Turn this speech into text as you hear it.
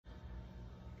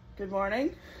Good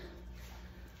morning.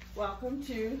 Welcome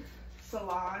to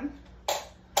Salon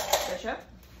Bishop.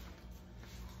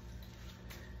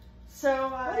 So,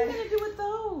 what are you gonna do with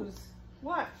those?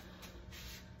 What?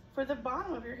 For the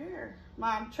bottom of your hair.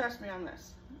 Mom, trust me on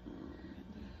this.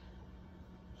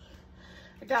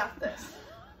 I got this.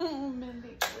 Oh,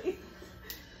 Mindy, please.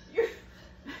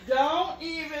 Don't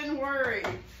even worry.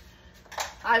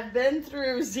 I've been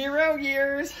through 0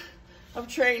 years of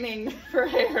training for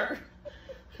hair.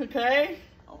 Okay?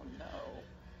 Oh no.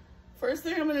 First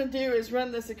thing I'm gonna do is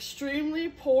run this extremely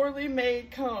poorly made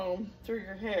comb through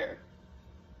your hair.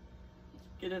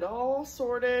 Get it all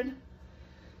sorted.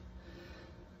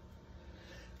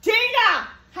 Tina!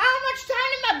 How much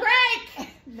time in my break?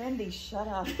 Mindy, shut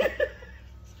up.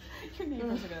 Your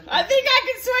neighbors are gonna I think I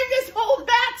can swing this whole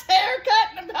bat's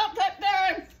haircut in about that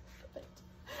time.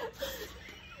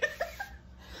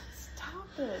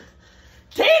 Stop it.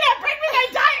 Tina, bring me my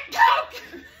Diet Coke!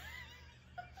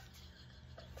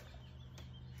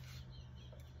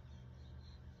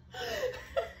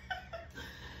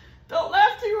 Don't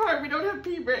laugh too hard, we don't have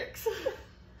pee bricks.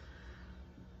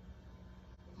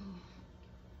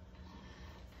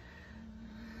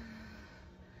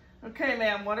 Okay,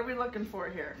 ma'am, what are we looking for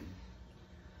here?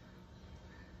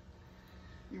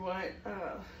 You want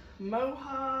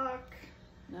mohawk?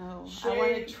 No, shade. I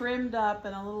want it trimmed up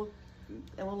and a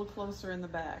little closer in the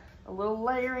back. A little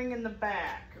layering in the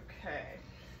back, okay.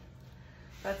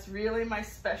 That's really my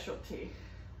specialty.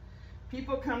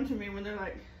 People come to me when they're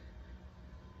like,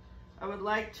 I would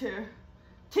like to,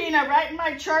 Tina, right in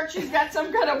my chart, she's got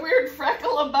some kind of weird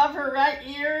freckle above her right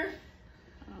ear.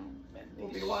 Oh, Mindy. We'll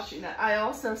be watching that. I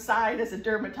also sign as a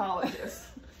dermatologist.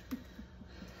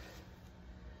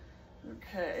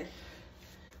 Okay.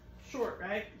 Short,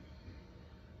 right?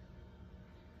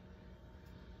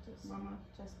 Mama.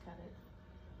 Just cut it.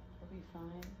 It'll be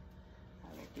fine. I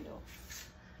will deal.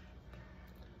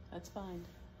 That's fine.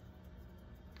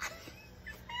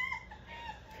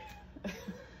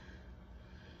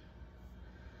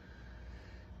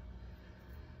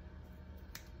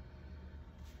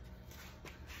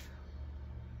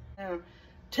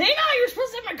 Tina, you're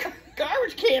supposed to have a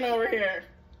garbage can over here.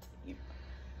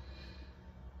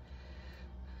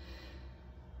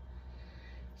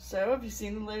 So, have you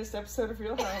seen the latest episode of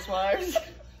Real Housewives?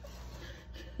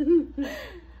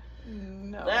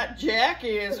 No. That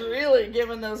Jackie is really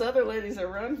giving those other ladies a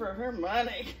run for her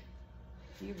money.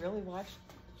 Do you really watch?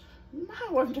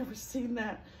 No, I've never seen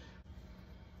that.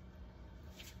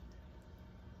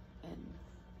 And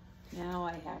now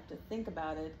I have to think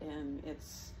about it, and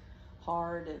it's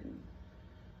hard and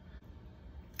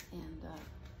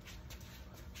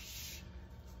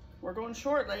We're going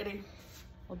short, lady.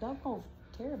 well, don't go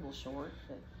terrible short,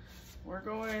 but We're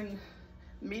going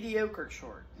mediocre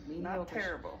short, not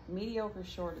terrible. Mediocre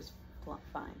short is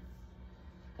fine.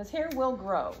 Because hair will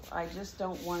grow. I just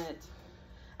don't want it.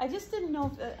 I just didn't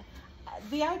know if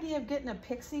the idea of getting a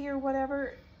pixie or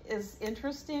whatever is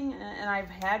interesting, and I've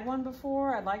had one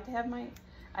before. I'd like to have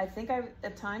I think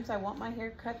at times I want my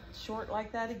hair cut short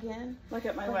like that again. Like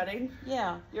at my wedding?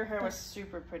 Yeah. Your hair was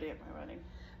super pretty at my wedding.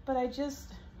 But I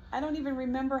don't even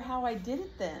remember how I did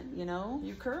it then, you know?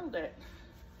 You curled it.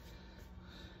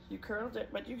 You curled it,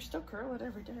 but you still curl it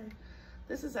every day.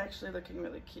 This is actually looking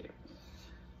really cute.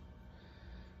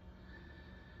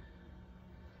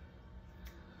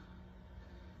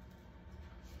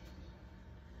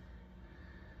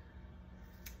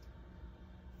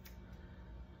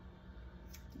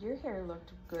 Your hair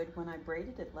looked good when I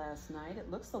braided it last night.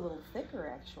 It looks a little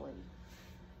thicker, actually.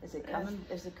 Is it coming?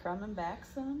 Is it coming back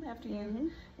some after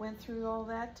you went through all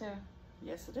that?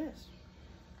 Yes, it is.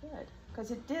 Good, because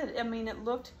it did. I mean, it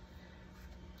looked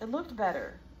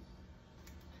better.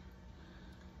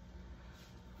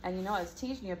 And you know, I was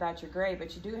teasing you about your gray,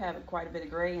 but you do have quite a bit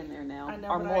of gray in there now. I know,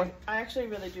 or but more. I actually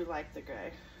really do like the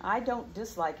gray. I don't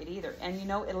dislike it either. And you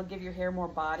know, it'll give your hair more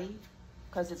body,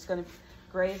 because it's going to.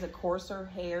 Gray is a coarser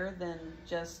hair than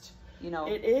just, you know.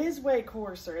 It is way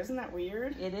coarser. Isn't that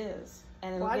weird? It is.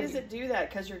 And why does it do that?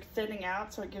 Because you're thinning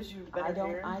out, so it gives you better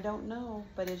hair? I don't know,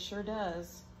 but it sure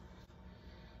does.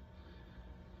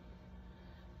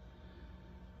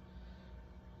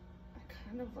 I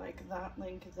kind of like that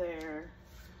link there.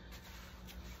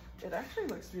 It actually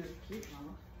looks really cute,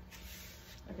 Mama.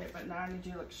 Okay, but now I need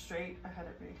you to look straight ahead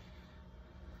of me.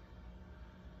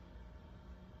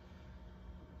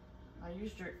 I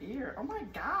used your ear. Oh my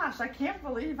gosh, I can't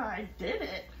believe I did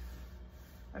it.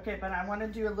 Okay, but I want to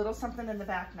do a little something in the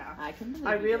back now. I can believe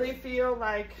I really feel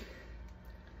like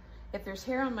if there's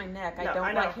hair on my neck, no, I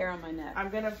don't like hair on my neck.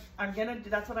 I'm gonna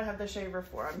that's what I have the shaver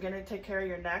for. I'm gonna take care of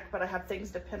your neck, but I have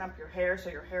things to pin up your hair so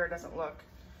your hair doesn't look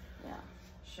Yeah.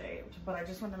 Shaved, but I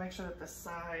just want to make sure that the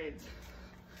sides,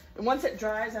 and once it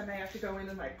dries, I may have to go in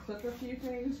and like clip a few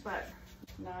things, but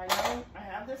now I know I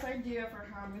have this idea for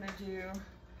how I'm going to do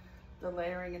the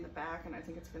layering in the back, and I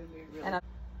think it's going to be really... And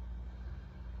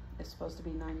it's supposed to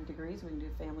be 90 degrees. We can do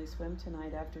family swim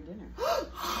tonight after dinner.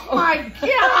 Oh my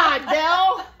God,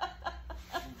 Del!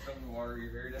 Something to water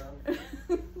your hair down?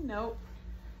 Nope.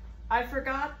 I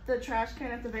forgot the trash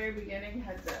can at the very beginning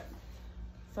had the...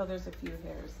 So there's a few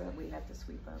hairs that we have to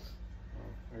sweep up. Oh,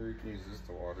 maybe you can use this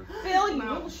to water. Phil, you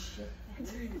No. little shit.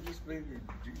 Maybe you just made me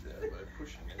do that by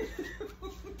pushing it.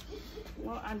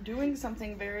 Well, I'm doing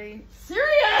something very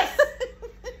serious!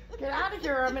 Get out of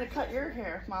here or I'm going to cut your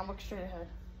hair. Mom, look straight ahead.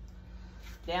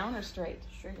 Down or straight?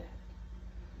 Straight ahead.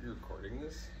 You're recording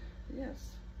this? Yes.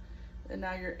 And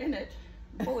now you're in it,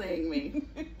 bullying me.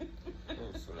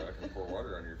 Oh, so that I can pour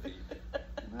water on your feet.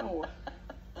 No.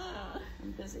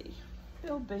 I'm busy.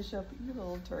 Phil Bishop, you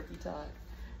little turkey tot.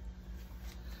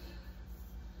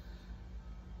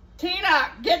 Tina,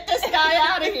 get this guy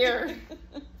out of here.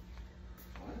 What?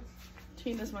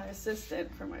 Tina's my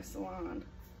assistant for my salon.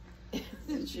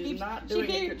 And she's not doing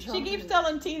a good job. She keeps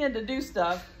telling Tina to do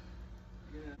stuff.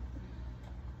 Yeah.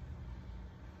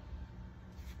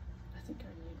 I think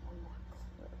I need one more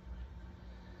clip.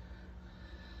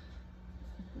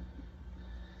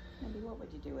 Maybe what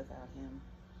would you do without him?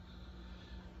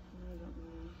 I don't know.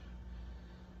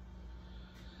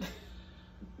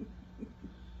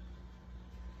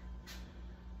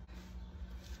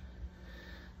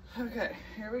 Okay,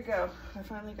 here we go. I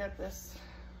finally got this.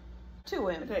 To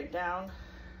him. Okay, down.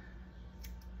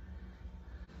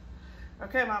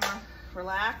 Okay, Mama,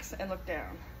 relax and look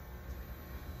down.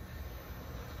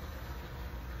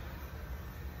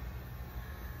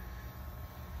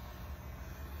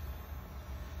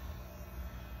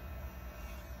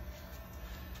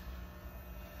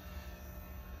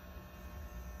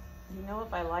 You know,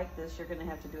 if I like this, you're going to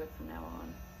have to do it from now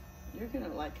on. You're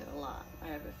gonna like it a lot, I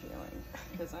have a feeling,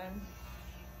 because I'm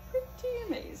pretty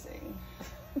amazing.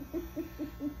 I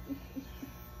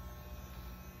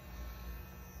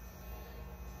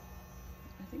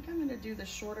think I'm gonna do the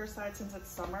shorter side since it's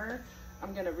summer.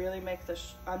 I'm gonna really make the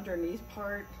underneath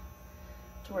part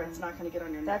to where it's not gonna get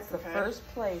on your neck. That's the first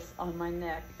place on my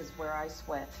neck is where I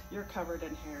sweat. You're covered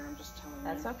in hair, I'm just telling you.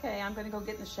 That's okay. I'm going to go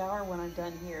get in the shower when I'm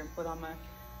done here and put on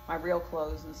my real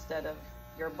clothes instead of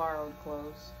your borrowed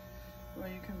clothes. Well,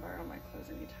 you can borrow my clothes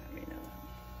anytime, you know that.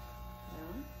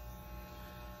 Yeah?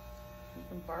 You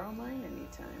can borrow mine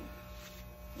anytime.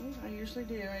 Well, I usually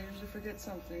do. I usually forget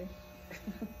something.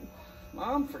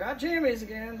 Mom, forgot jammies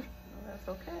again. Well, that's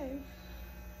okay.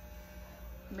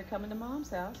 When you're coming to Mom's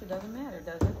house, it doesn't matter,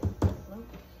 does it? Nope.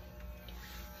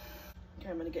 Okay,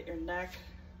 I'm gonna get your neck.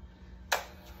 Does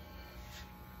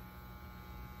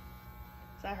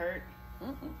that hurt?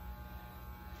 Mm-mm.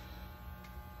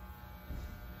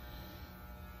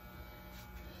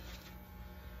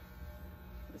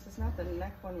 This is not the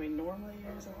neck one we normally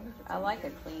use. I wonder if it's I on like a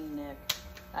here. clean neck.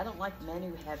 I don't like men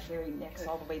who have hairy necks Okay.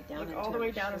 all the way down. Look into all the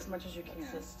way their down shirt. as much as you can.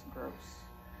 It's just gross.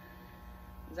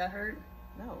 Does that hurt?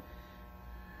 No.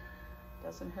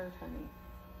 Doesn't hurt, honey.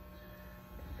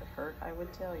 If it hurt, I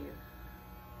would tell you.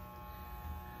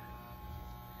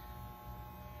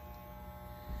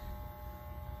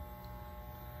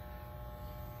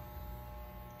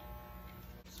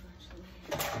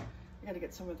 I gotta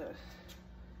get some of the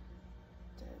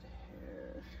dead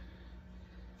hair.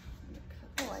 I'm gonna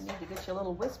cut Oh, I need to get you a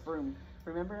little wisp broom.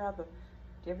 Remember how have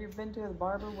you ever been to the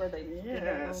barber where they did that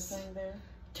little Yes. thing there?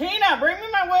 Tina, bring me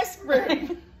my whisk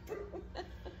broom.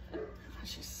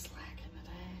 She's slacking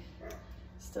today.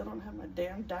 Still don't have my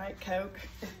damn Diet Coke.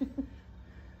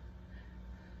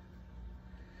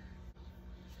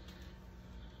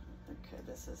 Okay,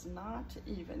 this is not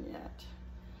even yet.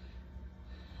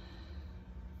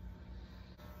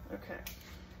 Okay.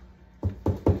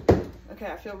 Okay,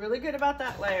 I feel really good about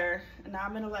that layer. And now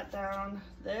I'm gonna let down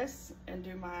this and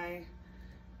do my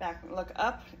back. Look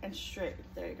up and straight.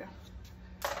 There you go.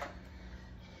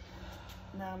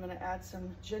 Now I'm gonna add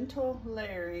some gentle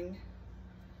layering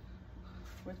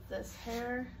with this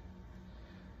hair.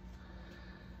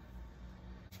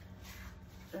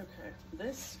 Okay,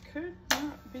 this could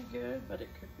not be good, but it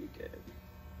could be good.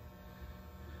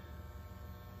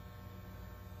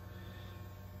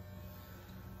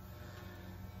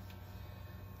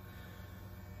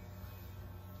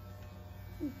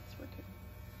 It's working.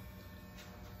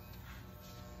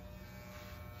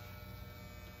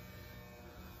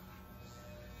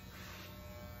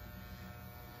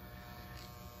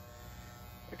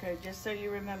 Okay, just so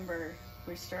you remember,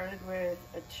 we started with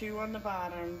a 2 on the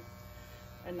bottom,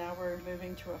 and now we're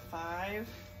moving to a 5.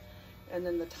 And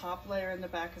then the top layer in the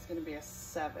back is going to be a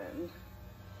 7.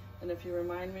 And if you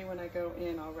remind me when I go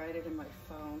in, I'll write it in my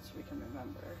phone so we can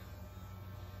remember.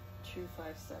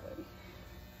 257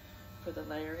 for the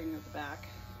layering of the back.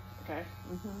 Okay?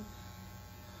 Mm-hmm.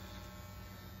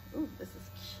 Ooh, this is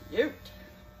cute.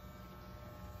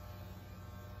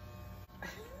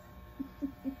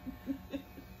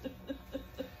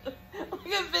 Look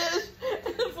at Fish.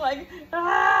 It's like,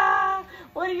 ah,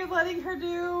 what are you letting her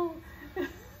do?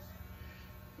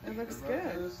 It looks Sure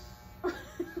about good. this?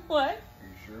 What? Are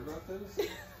you sure about this?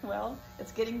 Well,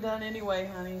 it's getting done anyway,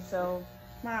 honey, so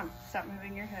Mom, stop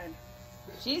moving your head.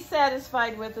 she's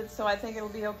satisfied with it, so I think it'll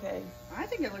be okay. I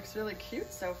think it looks really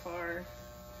cute so far.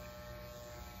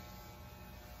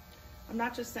 I'm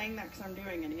not just saying that because I'm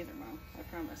doing it either, Mom. I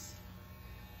promise.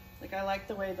 Like, I like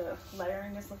the way the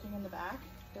layering is looking in the back.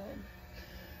 Good.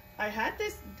 I had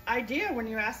this idea when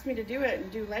you asked me to do it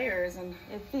and do layers, and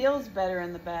It feels better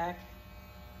in the back.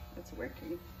 it's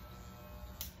working.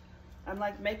 I'm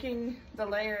like making the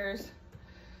layers.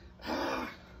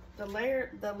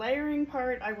 The layering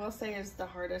part, I will say, is the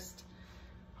hardest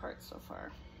part so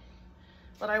far.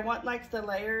 But I want like the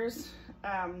layers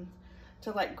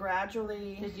to like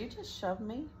gradually. Did you just shove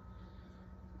me?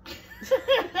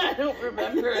 I don't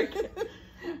remember.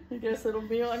 I guess it'll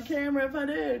be on camera if I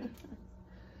did.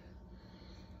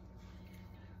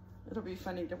 It'll be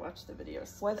funny to watch the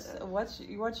videos.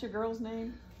 What's your girl's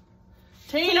name?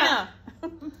 Tina?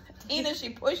 Tina, she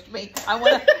pushed me. I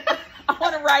want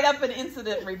to write up an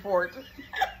incident report.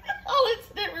 I'll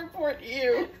incident report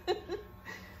you. I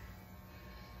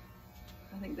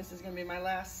think this is going to be my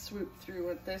last swoop through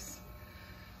with this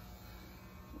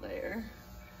layer,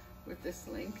 with this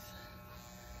length.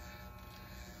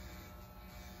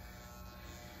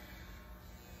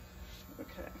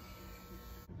 Okay.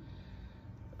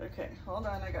 Okay, hold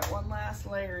on. I got one last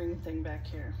layering thing back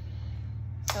here.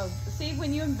 So, see,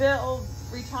 when you and Bill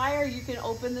retire, you can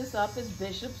open this up as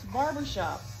Bishop's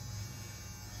Barbershop.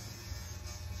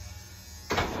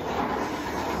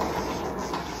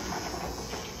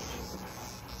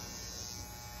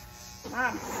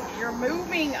 Mom, you're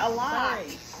moving a lot.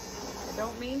 Sorry. I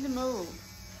don't mean to move.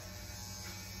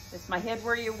 Is my head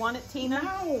where you want it, Tina?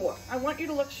 No, I want you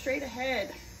to look straight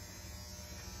ahead.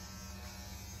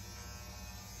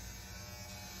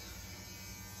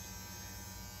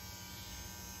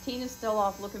 Tina's still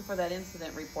off looking for that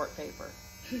incident report paper.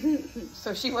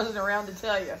 So she wasn't around to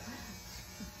tell you.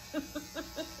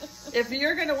 If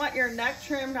you're going to want your neck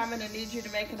trimmed, I'm going to need you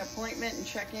to make an appointment and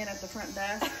check in at the front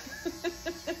desk.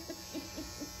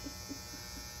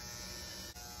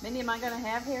 Mindy, am I going to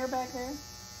have hair back there?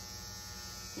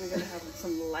 You're going to have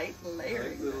some light Like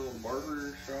layering. the little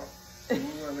barber shop tool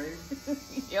I made.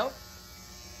 Yep.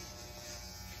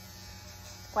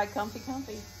 Quite comfy.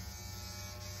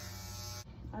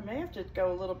 I may have to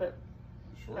go a little bit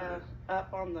Shorter.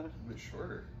 up on the A bit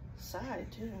shorter. side,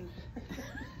 too.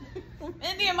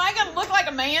 Mindy, am I going to look like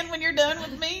a man when you're done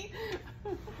with me?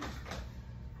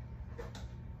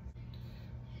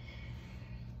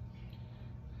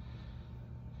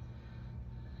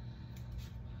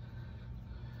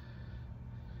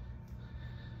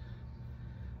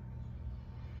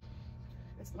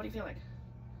 What do you feel like?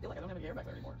 I feel like I don't have any hair back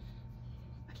there anymore.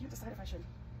 I can't decide if I should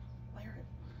layer it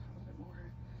a little bit more.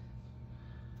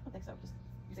 I don't think so.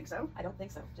 You think so? I don't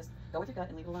think so. Just go with your gut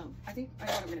and leave it alone. I think I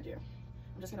know what I'm going to do.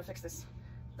 I'm just going to fix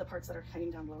the parts that are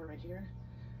hanging down lower right here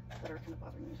that are kind of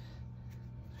bothering me.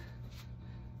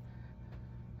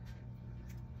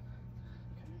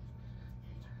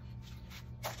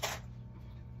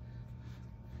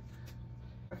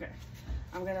 Okay. Okay.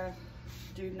 I'm going to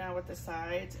do now with the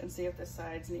sides and see if the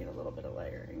sides need a little bit of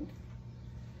layering.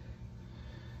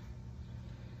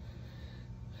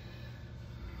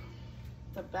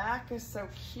 The back is so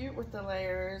cute with the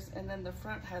layers, and then the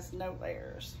front has no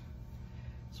layers.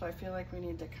 So I feel like we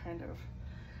need to kind of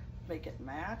make it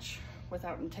match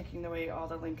without taking away all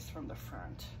the links from the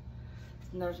front.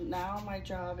 Now my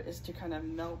job is to kind of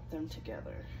melt them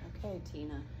together. Okay,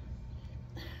 Tina.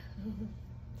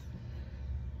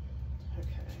 Okay.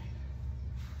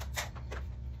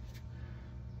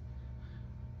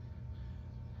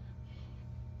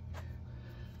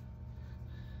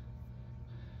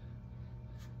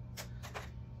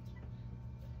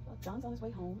 Well, John's on his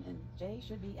way home, and Jay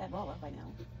should be at Rolla by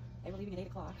now. They were leaving at 8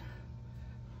 o'clock.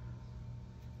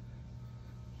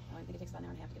 I think it takes about an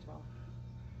hour and a half to get to Rolla.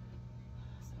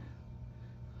 So,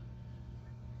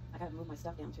 I gotta move my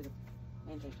stuff down to the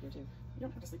man cave here, too. You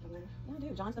don't have to sleep in there. Yeah, I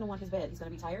do. John's gonna want his bed. He's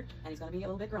gonna be tired, and he's gonna be a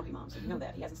little bit grumpy, Mom, so you know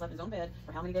that. He hasn't slept in his own bed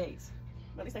for how many days?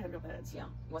 But at least they have real beds. Yeah,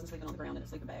 he wasn't sleeping on the ground in a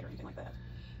sleeping bag or anything like that.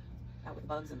 out with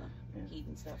bugs and the Yeah. heat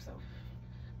and stuff, so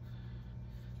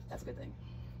that's a good thing.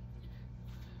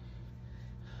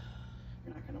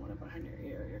 You're not going to want it behind your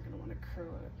ear. You're going to want to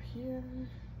curl it up here.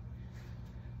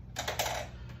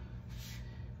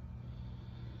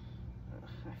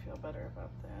 I feel better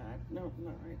about that. Nope,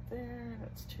 not right there.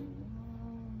 That's too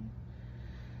long.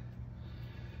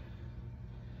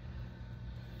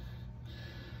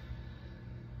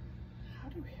 How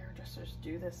do hairdressers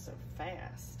do this so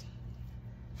fast?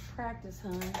 Practice,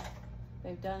 hon.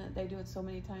 They've done it. They do it so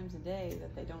many times a day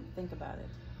that they don't think about it.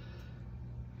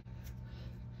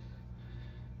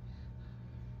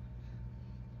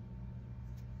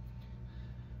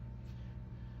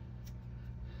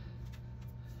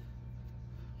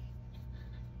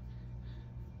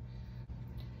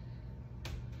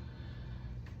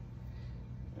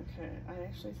 Okay, I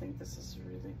actually think this is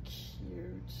really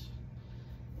cute.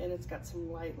 And it's got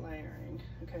some light layering.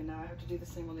 Okay, now I have to do the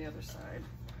same on the other side.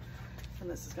 And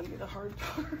this is gonna be the hard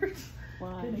part.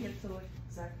 Why? Getting it to look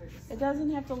exactly the same. It doesn't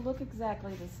have to look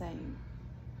exactly the same.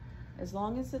 As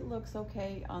long as it looks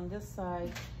okay on this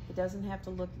side, it doesn't have to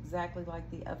look exactly like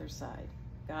the other side.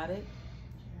 Got it?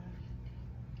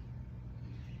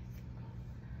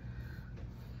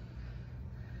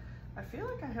 I feel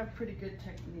like I have pretty good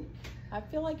technique. I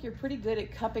feel like you're pretty good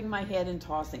at cupping my head and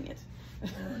tossing it.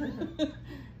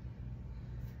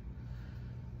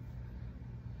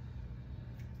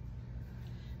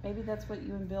 Maybe that's what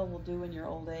you and Bill will do in your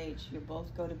old age. You'll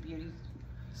both go to beauty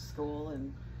school,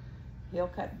 and he'll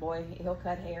cut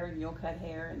hair and you'll cut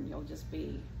hair, and you'll just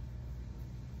be.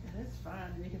 It is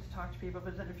fun, and you get to talk to people,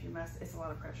 but then if you mess, it's a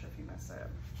lot of pressure if you mess up.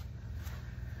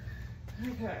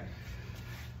 Okay.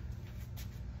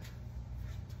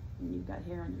 And you've got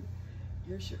hair on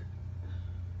your shirt.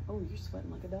 Oh, you're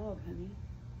sweating like a dog, honey.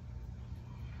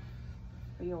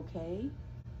 Are you okay?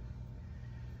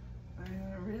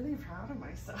 I'm really proud of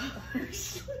myself.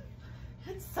 It's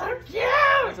so cute!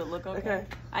 Does it look okay? Okay.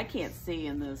 I can't see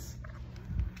in this.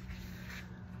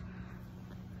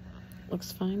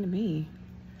 Looks fine to me.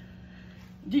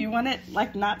 Do you want it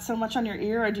like not so much on your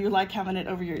ear, or do you like having it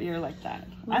over your ear like that?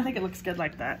 I think it looks good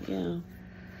like that. Yeah.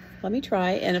 Let me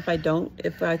try, and if I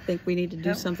think we need to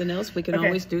do something else, we can Okay.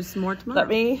 always do some more tomorrow. Let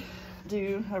me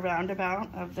do a roundabout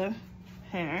of the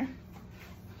hair.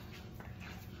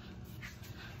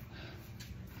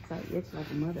 It's like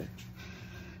a mother.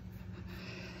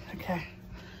 Okay.